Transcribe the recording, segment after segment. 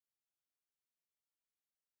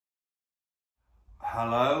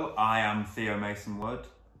Hello, I am Theo Mason-Wood.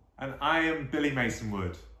 And I am Billy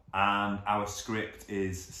Mason-Wood. And our script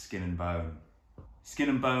is Skin and Bone. Skin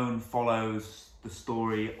and Bone follows the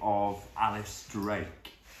story of Alice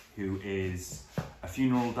Drake, who is a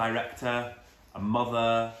funeral director, a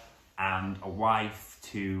mother, and a wife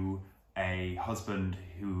to a husband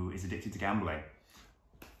who is addicted to gambling.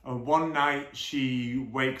 One night she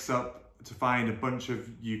wakes up to find a bunch of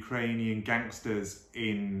Ukrainian gangsters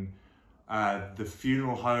in the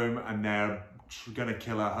funeral home, and they're gonna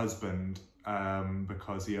kill her husband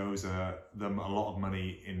because he owes them a lot of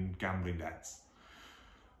money in gambling debts.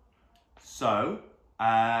 So,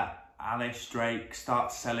 Alice Drake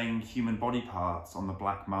starts selling human body parts on the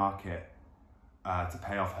black market to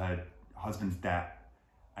pay off her husband's debt,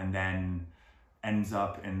 and then ends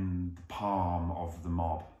up in the palm of the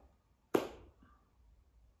mob.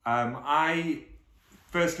 I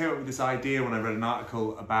first came up with this idea when I read an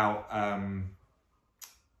article about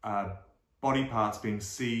body parts being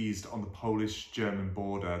seized on the Polish-German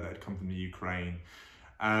border that had come from the Ukraine.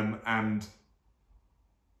 And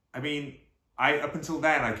I mean, up until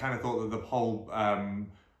then, I kind of thought that the whole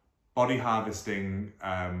body harvesting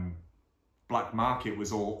black market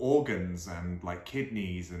was all organs and like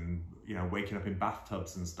kidneys and, you know, waking up in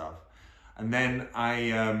bathtubs and stuff. And then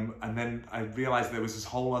I realized there was this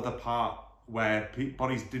whole other part where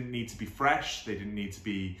bodies didn't need to be fresh. They didn't need to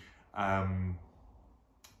be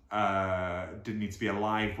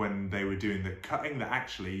alive when they were doing the cutting. That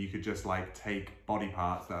actually you could just like take body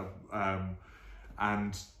parts that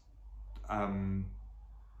and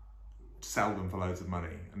sell them for loads of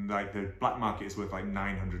money. And like the black market is worth like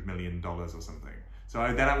 $900 million or something.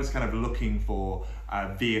 So then I was kind of looking for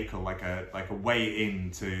a vehicle, like a way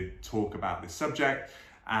in to talk about this subject,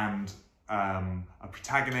 and a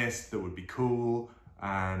protagonist that would be cool,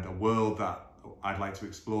 and a world that I'd like to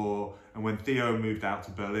explore. And when Theo moved out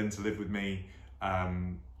to Berlin to live with me,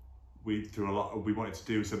 we wanted to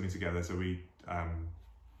do something together, so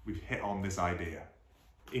we've hit on this idea.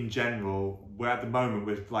 In general, at the moment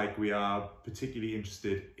we are particularly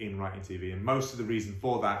interested in writing TV, and most of the reason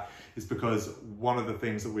for that is because one of the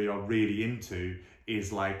things that we are really into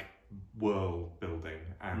is like world building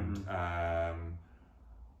and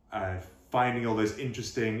finding all those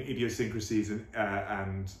interesting idiosyncrasies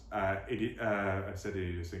and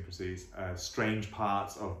strange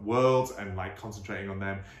parts of worlds, and like concentrating on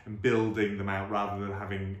them and building them out rather than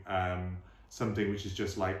having something which is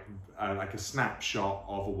just like a snapshot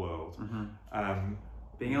of a world.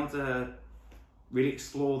 Being able to really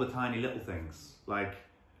explore the tiny little things. Like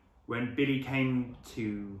when Billy came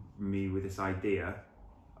to me with this idea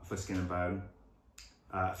for Skin and Bone,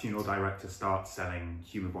 a funeral director starts selling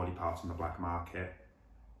human body parts on the black market.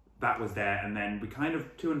 That was there, and then we kind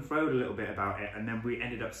of to and froed a little bit about it, and then we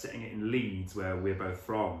ended up setting it in Leeds, where we're both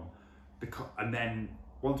from. And then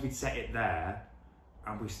once we'd set it there,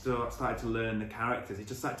 and we started to learn the characters, it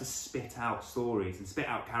just started to spit out stories and spit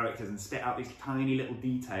out characters and spit out these tiny little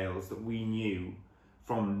details that we knew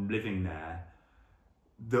from living there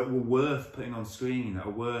that were worth putting on screen, that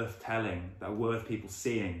are worth telling, that are worth people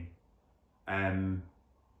seeing. And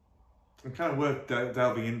kind of worth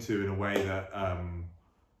delving into in a way that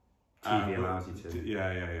TV allows you to.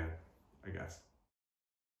 Yeah, I guess.